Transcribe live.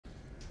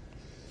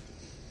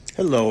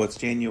Hello, it's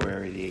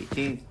January the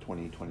 18th,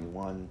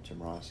 2021.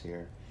 Jim Ross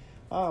here.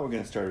 We're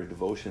going to start a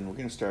devotion. We're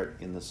going to start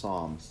in the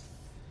Psalms,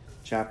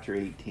 chapter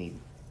 18.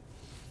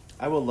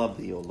 I will love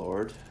thee, O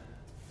Lord,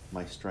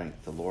 my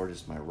strength. The Lord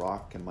is my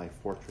rock and my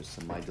fortress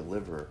and my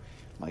deliverer,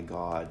 my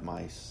God,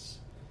 my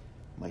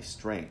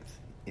strength,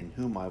 in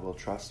whom I will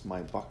trust,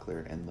 my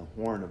buckler and the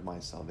horn of my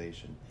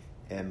salvation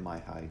and my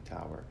high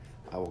tower.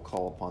 I will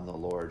call upon the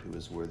Lord, who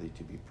is worthy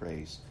to be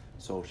praised.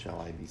 So shall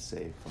I be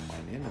saved from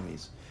mine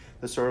enemies.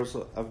 The sorrows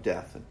of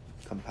death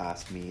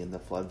compassed me, and the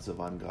floods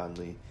of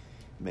ungodly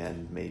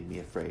men made me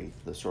afraid.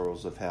 The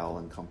sorrows of hell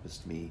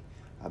encompassed me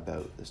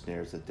about. The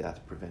snares of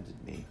death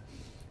prevented me.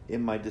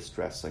 In my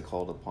distress I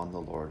called upon the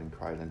Lord and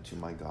cried unto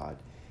my God.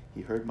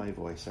 He heard my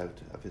voice out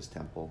of his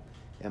temple,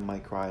 and my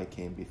cry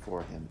came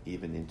before him,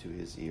 even into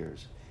his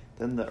ears.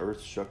 Then the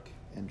earth shook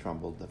and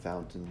trembled. The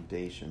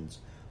foundations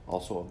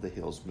also of the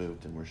hills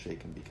moved and were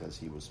shaken, because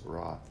he was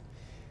wroth.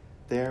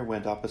 There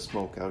went up a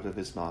smoke out of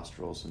his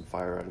nostrils, and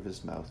fire out of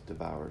his mouth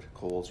devoured.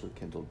 Coals were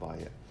kindled by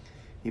it.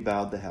 He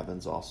bowed the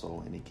heavens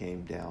also, and he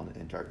came down,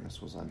 and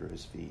darkness was under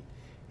his feet.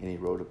 And he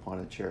rode upon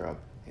a cherub,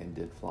 and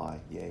did fly.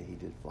 Yea, he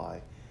did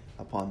fly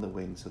upon the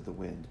wings of the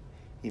wind.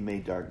 He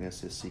made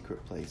darkness his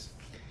secret place.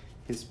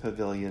 His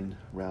pavilion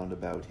round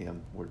about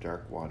him were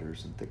dark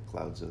waters and thick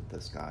clouds of the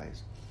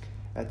skies.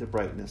 At the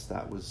brightness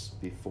that was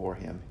before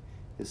him,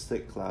 his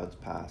thick clouds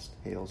passed,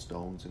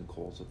 hailstones and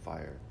coals of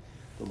fire.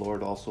 The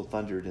Lord also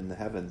thundered in the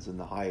heavens, and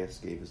the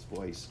highest gave his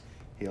voice,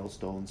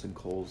 hailstones and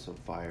coals of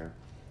fire.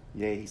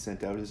 Yea, he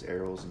sent out his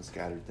arrows and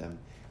scattered them.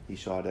 He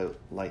shot out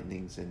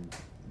lightnings and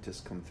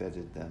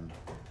discomfited them.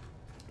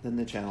 Then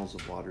the channels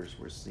of waters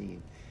were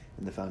seen,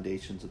 and the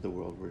foundations of the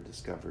world were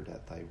discovered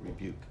at thy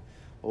rebuke.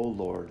 O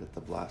Lord, at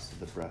the blast of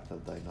the breath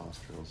of thy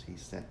nostrils, he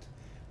sent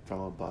from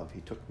above.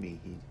 He took me,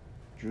 he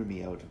drew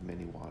me out of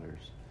many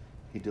waters.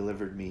 He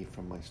delivered me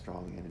from my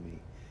strong enemy,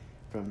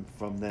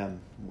 from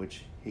them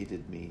which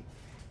hated me.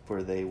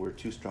 For they were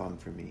too strong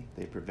for me.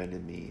 They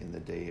prevented me in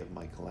the day of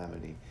my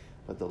calamity.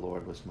 But the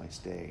Lord was my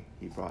stay.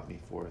 He brought me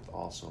forth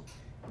also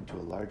into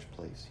a large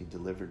place. He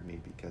delivered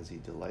me because he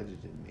delighted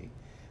in me.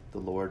 The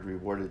Lord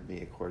rewarded me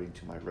according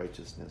to my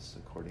righteousness,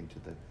 according to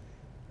the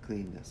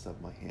cleanness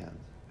of my hands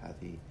hath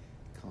he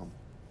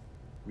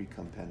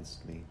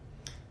recompensed me.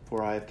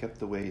 For I have kept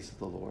the ways of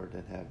the Lord,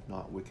 and have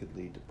not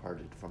wickedly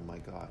departed from my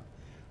God.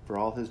 For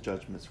all his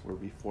judgments were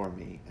before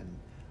me, and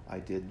I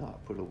did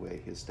not put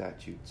away his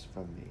statutes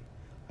from me.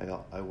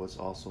 I was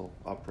also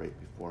upright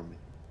before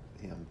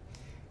him,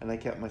 and I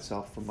kept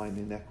myself from mine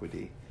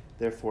iniquity.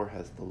 Therefore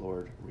hath the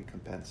Lord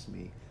recompensed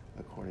me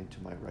according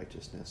to my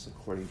righteousness,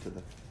 according to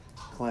the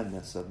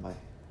cleanness of my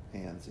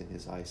hands in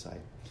his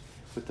eyesight.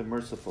 With the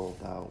merciful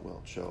thou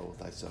wilt show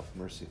thyself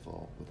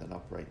merciful. With an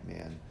upright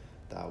man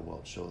thou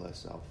wilt show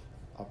thyself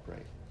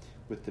upright.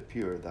 With the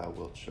pure thou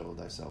wilt show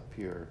thyself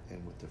pure,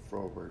 and with the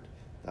froward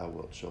thou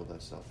wilt show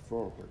thyself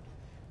froward.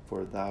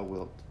 For thou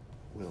wilt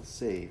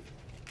save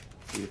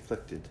the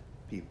afflicted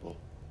people.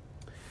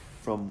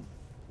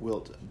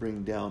 Wilt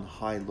bring down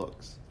high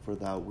looks, for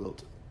thou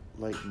wilt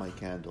light my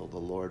candle. The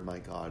Lord my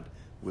God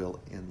will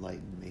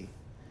enlighten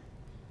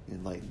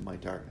my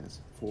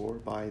darkness. For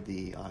by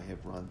thee I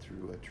have run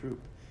through a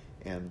troop,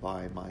 and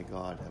by my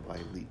God have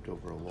I leaped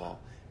over a wall.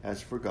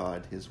 As for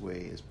God, his way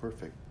is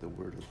perfect. The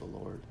word of the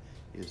Lord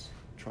is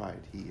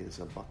tried. He is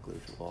a buckler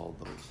to all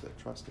those that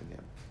trust in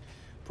him.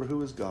 For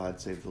who is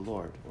God save the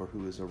Lord? Or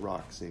who is a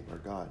rock save our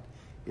God?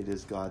 It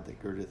is God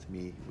that girdeth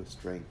me with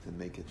strength, and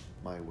maketh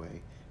my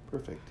way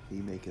perfect.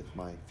 He maketh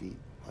my feet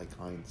like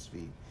hinds'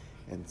 feet,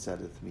 and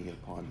setteth me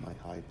upon my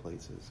high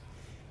places.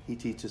 He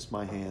teacheth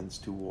my hands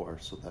to war,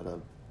 so that a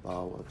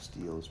bow of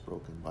steel is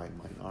broken by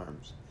mine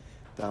arms.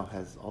 Thou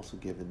hast also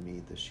given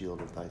me the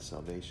shield of thy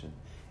salvation,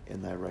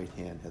 and thy right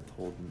hand hath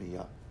holden me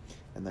up,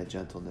 and thy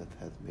gentleness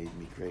hath made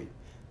me great.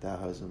 Thou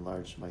hast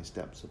enlarged my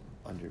steps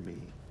under me,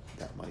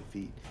 that my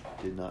feet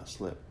did not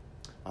slip.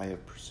 I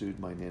have pursued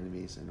mine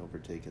enemies and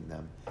overtaken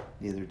them,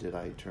 neither did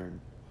I turn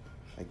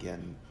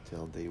again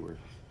till they were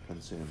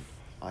consumed.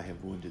 I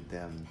have wounded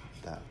them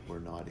that were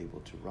not able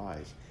to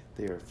rise.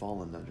 They are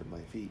fallen under my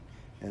feet,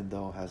 and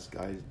thou hast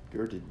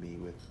girded me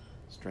with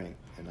strength,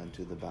 and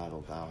unto the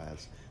battle thou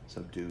hast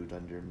subdued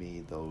under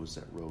me those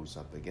that rose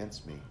up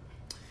against me.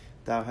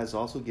 Thou hast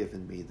also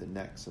given me the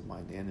necks of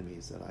mine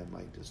enemies, that I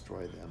might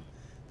destroy them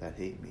that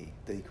hate me.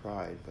 They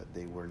cried, but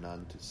they were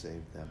none to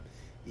save them,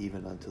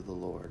 even unto the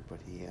Lord, but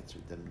he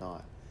answered them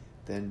not.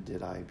 Then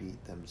did I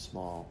beat them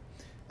small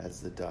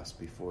as the dust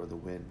before the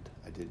wind.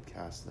 I did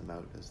cast them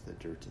out as the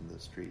dirt in the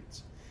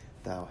streets.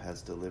 Thou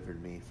hast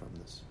delivered me from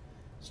the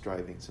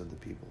strivings of the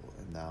people,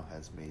 and thou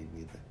hast made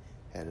me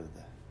the head of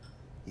the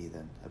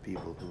heathen. A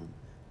people whom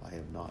I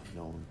have not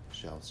known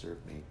shall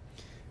serve me.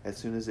 As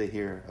soon as they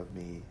hear of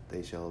me,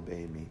 they shall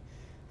obey me.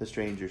 The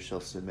strangers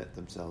shall submit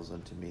themselves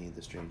unto me.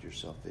 The strangers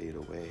shall fade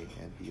away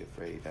and be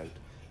afraid out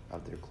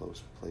of their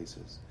close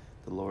places.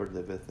 The Lord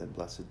liveth, and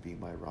blessed be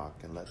my rock,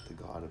 and let the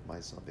God of my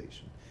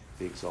salvation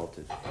be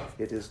exalted.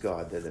 It is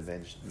God that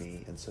avenged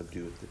me, and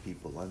subdueth the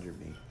people under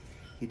me.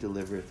 He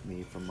delivereth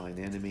me from mine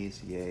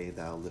enemies. Yea,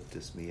 thou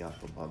liftest me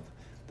up above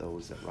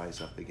those that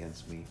rise up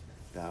against me.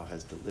 Thou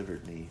hast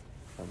delivered me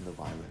from the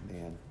violent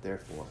man.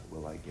 Therefore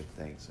will I give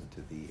thanks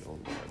unto thee, O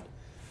Lord,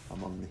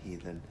 among the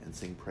heathen, and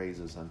sing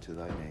praises unto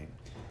thy name.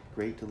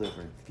 Great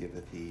deliverance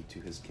giveth he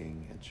to his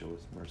king, and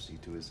showeth mercy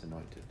to his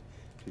anointed,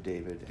 to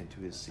David and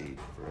to his seed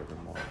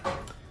forevermore.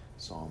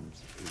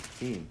 Psalms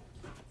 18.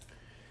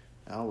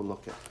 Now we'll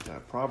look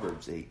at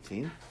Proverbs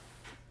 18.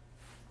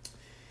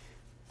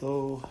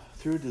 Though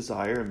through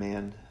desire a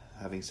man,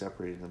 having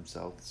separated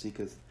himself,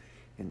 seeketh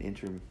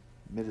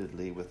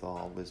intermittently with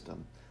all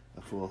wisdom,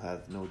 a fool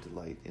hath no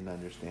delight in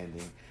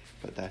understanding,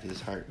 but that his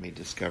heart may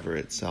discover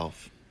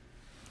itself.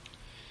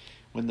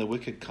 When the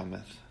wicked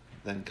cometh,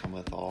 then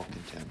cometh all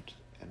contempt,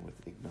 and with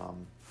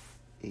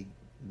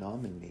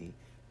ignominy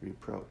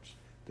reproach.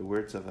 The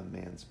words of a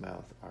man's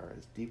mouth are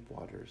as deep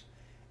waters,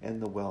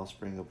 and the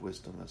wellspring of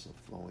wisdom as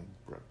a flowing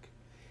brook.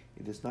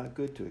 It is not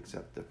good to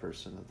accept the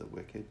person of the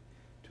wicked,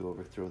 to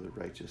overthrow the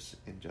righteous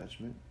in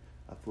judgment.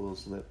 A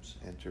fool's lips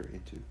enter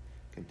into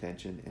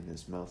contention, and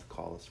his mouth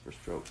calleth for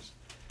strokes.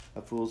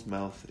 A fool's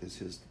mouth is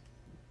his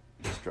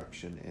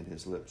destruction, and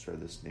his lips are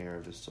the snare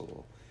of his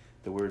soul.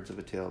 The words of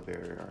a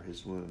talebearer are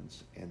his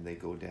wounds, and they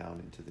go down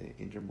into the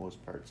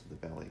innermost parts of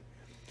the belly.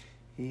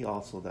 He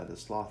also that is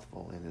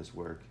slothful in his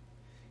work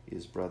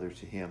is brother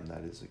to him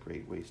that is a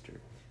great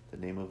waster. The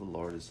name of the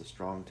Lord is a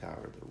strong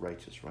tower, the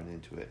righteous run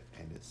into it,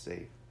 and is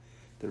safe.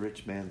 The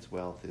rich man's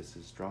wealth is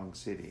his strong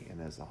city,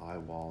 and as a high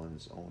wall in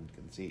his own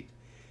conceit.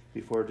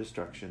 Before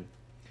destruction,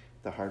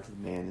 the heart of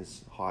man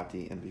is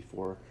haughty, and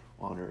before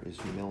honor is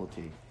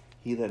humility.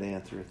 He that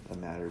answereth a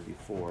matter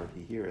before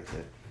he heareth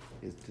it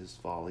is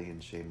folly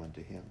and shame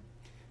unto him.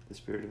 The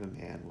spirit of a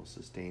man will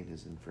sustain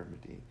his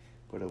infirmity,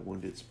 but a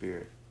wounded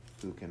spirit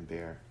who can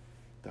bear?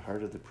 The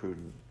heart of the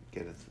prudent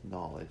getteth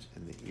knowledge,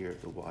 and the ear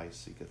of the wise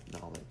seeketh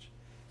knowledge.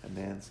 A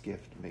man's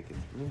gift maketh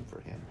room for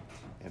him,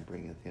 and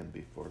bringeth him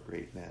before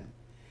great men.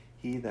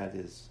 He that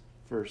is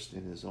first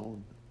in his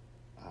own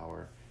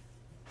hour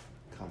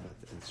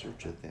cometh and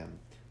searcheth them.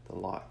 The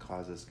lot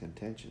causeth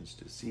contentions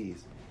to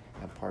cease,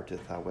 and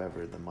parteth,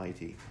 however, the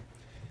mighty.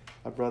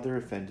 A brother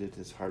offended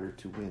is harder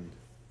to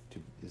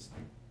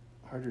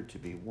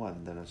be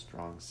won than a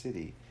strong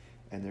city,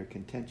 and their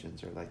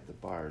contentions are like the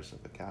bars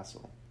of a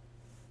castle.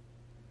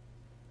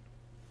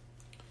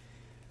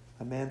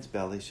 A man's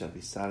belly shall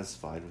be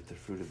satisfied with the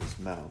fruit of his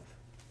mouth,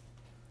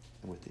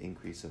 and with the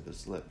increase of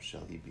his lips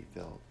shall he be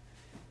filled.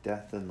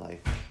 Death and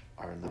life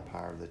are in the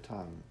power of the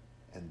tongue,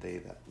 and they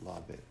that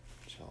love it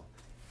shall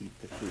eat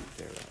the fruit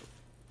thereof.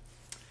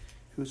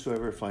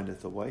 Whosoever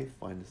findeth a wife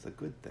findeth a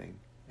good thing,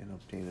 and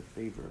obtaineth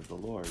favor of the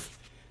Lord.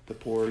 The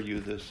poor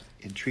useth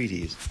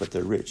entreaties, but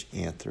the rich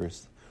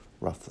answereth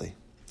roughly.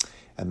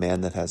 A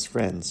man that has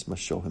friends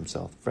must show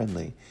himself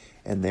friendly,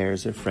 and there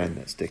is a friend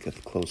that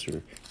sticketh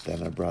closer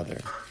than a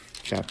brother.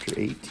 Chapter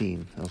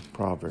 18 of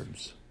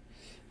Proverbs.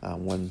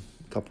 One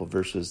couple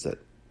verses that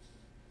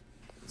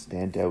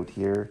stand out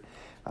here.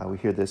 We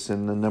hear this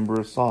in a number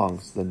of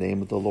songs. The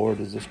name of the Lord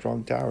is a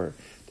strong tower.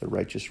 The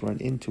righteous run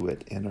into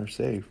it and are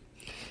safe.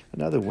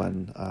 Another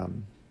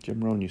one,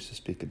 Jim Rohn used to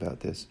speak about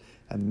this.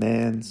 A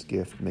man's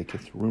gift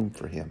maketh room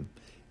for him,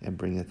 and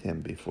bringeth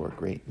him before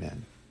great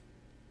men.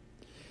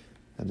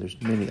 And there's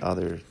many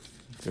other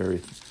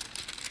very,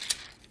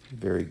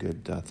 very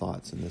good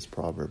thoughts in this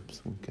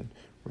Proverbs we can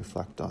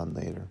reflect on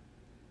later.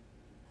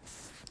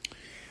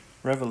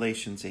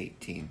 Revelations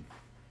 18.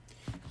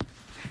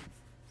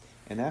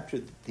 And after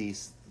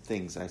these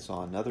things I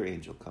saw another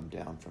angel come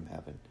down from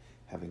heaven,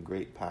 having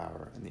great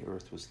power, and the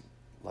earth was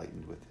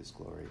lightened with his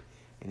glory.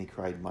 And he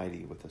cried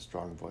mighty with a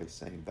strong voice,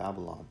 saying,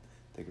 Babylon,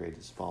 the great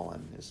is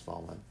fallen,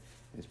 and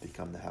is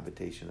become the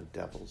habitation of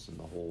devils, and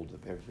the hold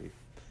of every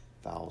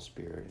foul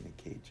spirit, and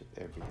a cage of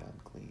every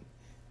unclean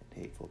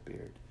and hateful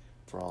beard.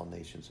 For all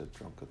nations have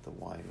drunk of the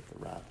wine of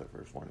the wrath of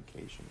her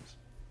fornications.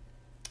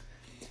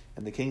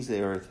 And the kings of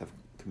the earth have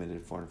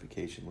committed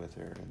fornication with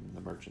her, and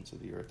the merchants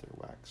of the earth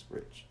are waxed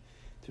rich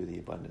through the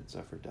abundance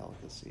of her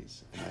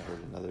delicacies. And I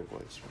heard another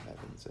voice from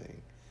heaven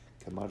saying,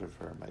 Come out of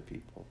her, my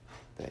people,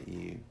 that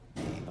ye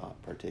be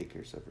not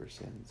partakers of her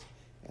sins,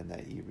 and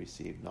that ye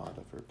receive not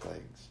of her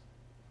plagues.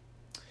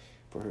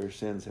 For her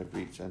sins have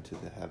reached unto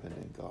the heaven,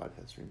 and God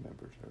has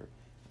remembered her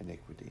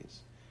iniquities.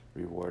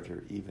 Reward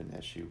her even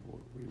as she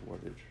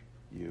rewarded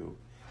you,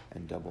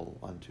 and double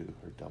unto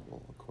her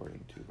double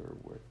according to her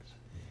works,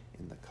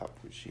 in the cup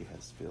which she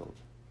has filled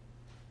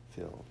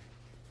to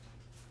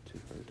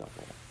her double.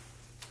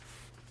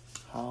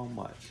 How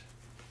much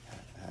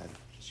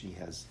she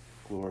has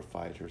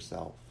glorified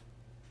herself.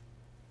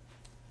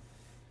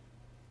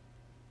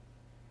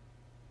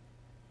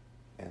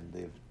 And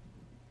lived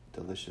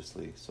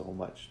deliciously, so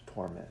much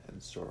torment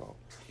and sorrow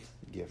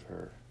give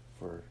her,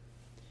 for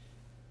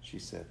she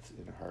said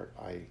in her heart,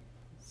 I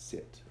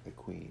sit a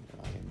queen,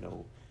 and I am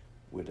no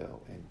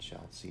widow, and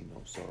shall see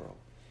no sorrow.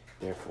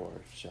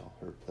 Therefore shall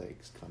her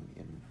plagues come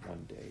in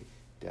one day,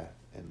 death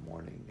and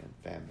mourning and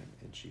famine,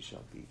 and she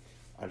shall be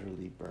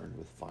utterly burned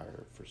with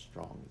fire, for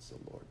strong is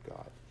the Lord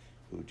God,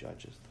 who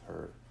judgeth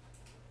her.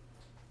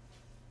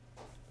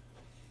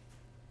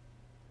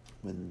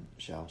 When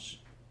shall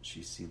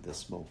she see the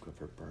smoke of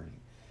her burning,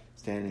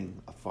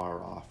 standing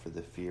afar off for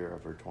the fear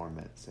of her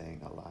torment,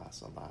 saying,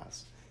 Alas,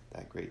 alas,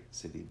 that great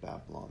city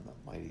Babylon,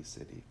 that mighty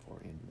city, for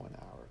in 1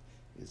 hour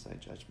is thy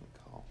judgment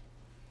call.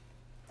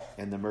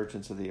 And the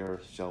merchants of the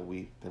earth shall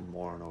weep and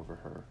mourn over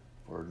her,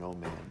 for no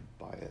man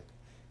buyeth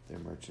their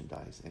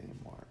merchandise any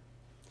more.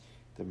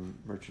 The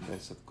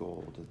merchandise of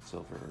gold and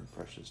silver and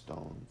precious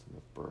stones and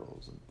of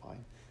pearls and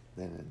fine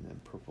linen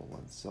and purple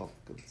and silk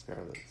and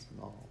scarlets and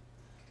all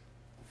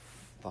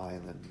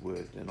fine and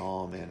wood and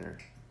all manner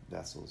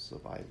vessels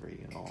of ivory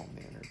and all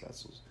manner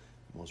vessels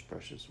of most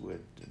precious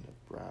wood and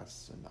of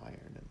brass and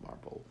iron and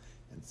marble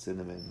and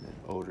cinnamon and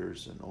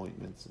odors and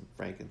ointments and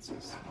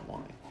frankincense and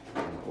wine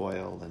and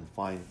oil and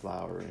fine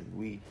flour and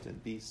wheat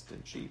and beasts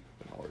and sheep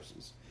and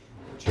horses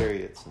and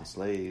chariots and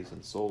slaves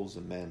and souls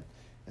of men,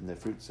 and the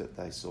fruits that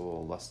thy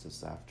soul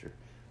lusteth after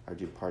are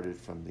departed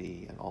from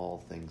thee, and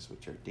all things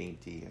which are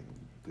dainty and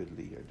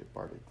goodly are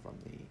departed from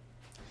thee,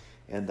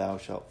 and thou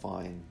shalt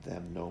find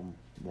them no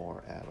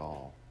more at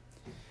all.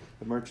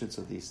 The merchants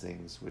of these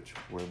things which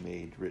were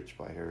made rich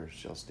by her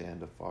shall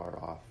stand afar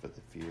off for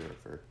the fear of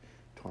her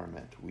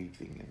torment,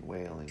 weeping and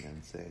wailing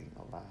and saying,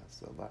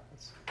 Alas,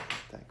 alas,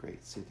 that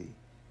great city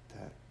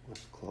that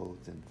was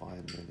clothed in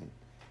fine linen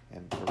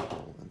and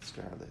purple and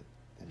scarlet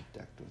and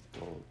decked with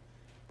gold,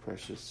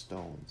 precious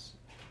stones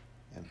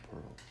and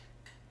pearls.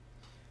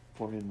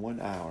 For in 1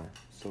 hour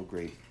so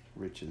great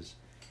riches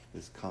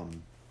is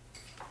come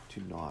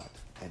to naught,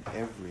 and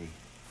every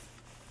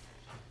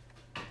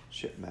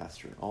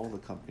shipmaster and all the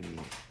company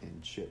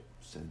in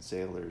ships and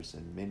sailors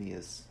and many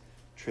as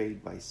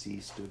trade by sea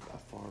stood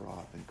afar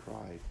off and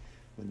cried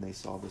when they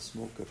saw the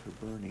smoke of her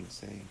burning,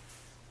 saying,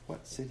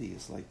 What city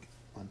is like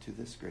unto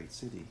this great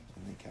city?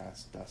 And they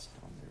cast dust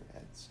on their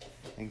heads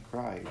and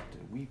cried,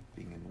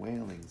 weeping and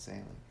wailing,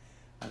 saying,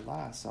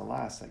 Alas,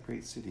 alas, that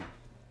great city,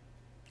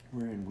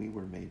 wherein we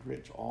were made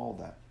rich, all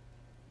that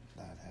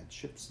had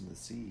ships in the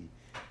sea,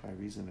 by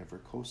reason of her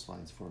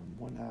coastlines, for in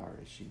 1 hour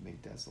is she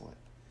made desolate.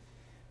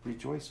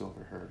 Rejoice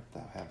over her,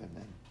 thou heaven,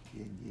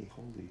 and ye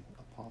holy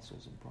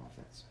apostles and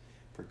prophets,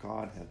 for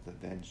God hath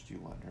avenged you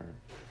on her.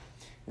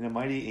 And a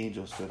mighty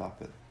angel stood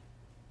up at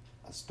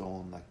a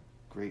stone like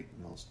great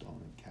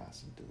millstone, and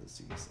cast into the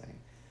sea, saying,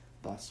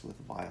 Thus with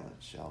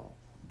violence shall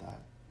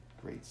that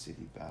great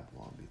city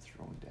Babylon be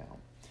thrown down,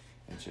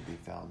 and shall be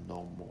found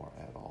no more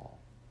at all.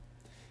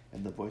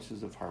 And the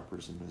voices of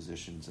harpers and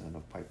musicians and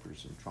of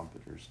pipers and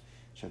trumpeters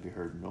shall be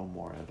heard no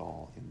more at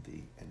all in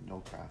thee, and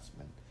no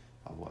craftsman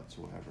of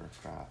whatsoever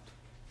craft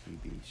he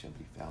be shall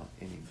be found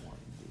any more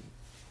in thee.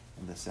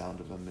 And the sound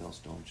of a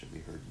millstone shall be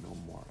heard no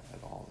more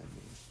at all in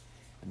thee.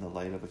 And the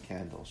light of a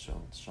candle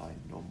shall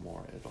shine no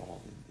more at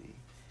all in thee.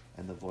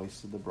 And the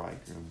voice of the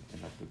bridegroom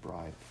and of the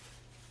bride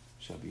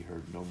shall be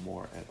heard no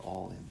more at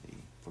all in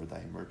thee. For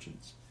thy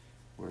merchants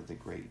were the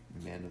great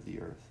men of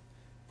the earth,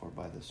 for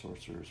by the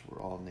sorcerers were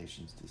all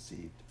nations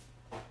deceived.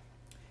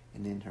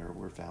 And in her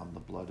were found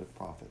the blood of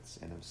prophets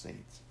and of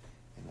saints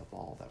and of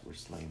all that were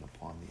slain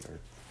upon the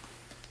earth.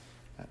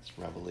 That's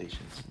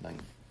Revelations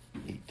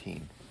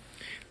 9:18.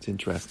 It's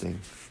interesting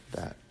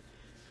that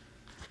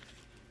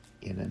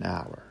in an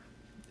hour,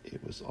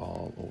 it was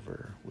all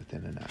over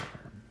within an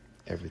hour.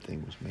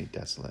 Everything was made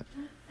desolate.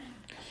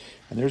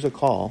 And there's a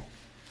call.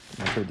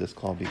 I've heard this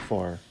call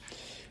before,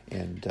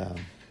 and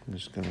I'm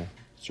just going to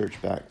search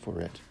back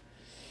for it.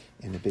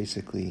 And it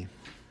basically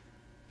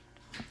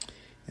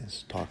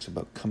talks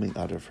about coming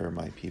out of her,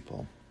 my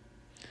people.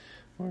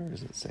 Where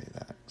does it say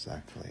that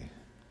exactly?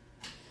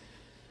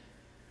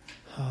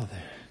 Oh,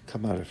 there.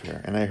 Come out of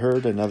her. And I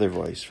heard another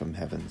voice from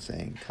heaven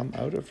saying, Come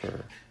out of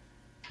her,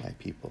 my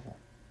people,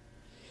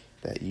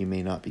 that you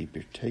may not be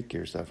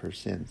partakers of her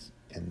sins,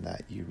 and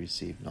that you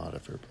receive not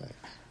of her plagues.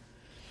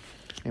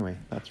 Anyway,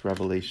 that's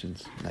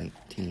Revelations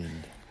 19.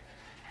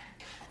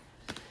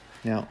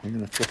 Now, I'm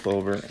going to flip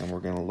over and we're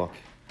going to look,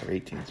 or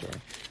 18, sorry.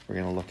 We're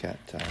going to look at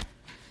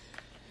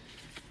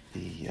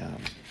the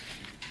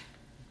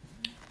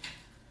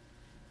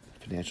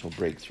financial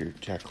breakthrough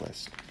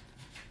checklist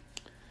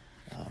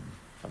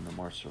from the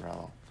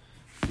Morsorell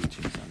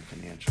teachings on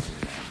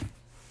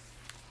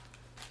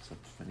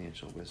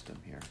financial wisdom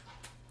here.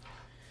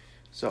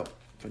 So,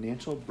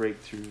 financial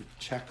breakthrough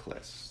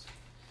checklist.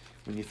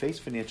 When you face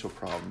financial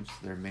problems,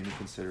 there are many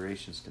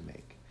considerations to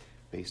make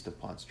based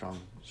upon strong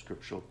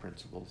scriptural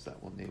principles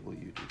that will enable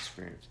you to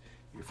experience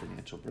your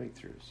financial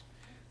breakthroughs.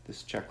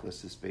 This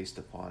checklist is based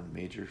upon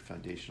major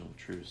foundational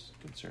truths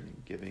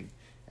concerning giving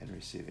and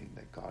receiving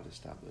that God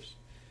established,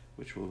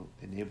 which will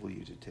enable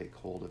you to take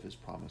hold of his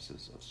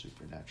promises of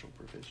supernatural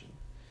provision.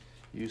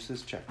 Use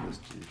this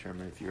checklist to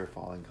determine if you are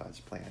following God's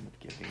plan of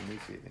giving and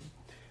receiving.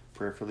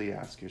 Prayerfully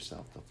ask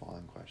yourself the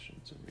following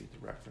questions and read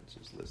the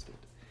references listed.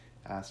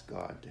 Ask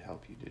God to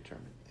help you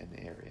determine an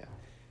area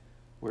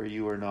where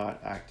you are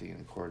not acting in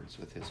accordance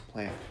with his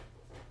plan.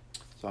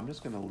 So I'm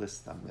just going to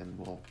list them, and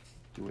we'll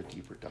do a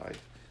deeper dive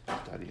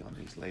study on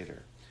these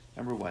later.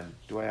 Number 1,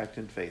 do I act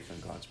in faith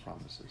on God's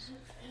promises,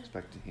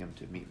 expecting him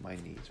to meet my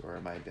needs, or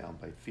am I bound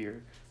by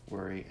fear,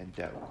 worry, and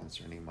doubt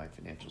concerning my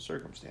financial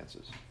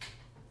circumstances?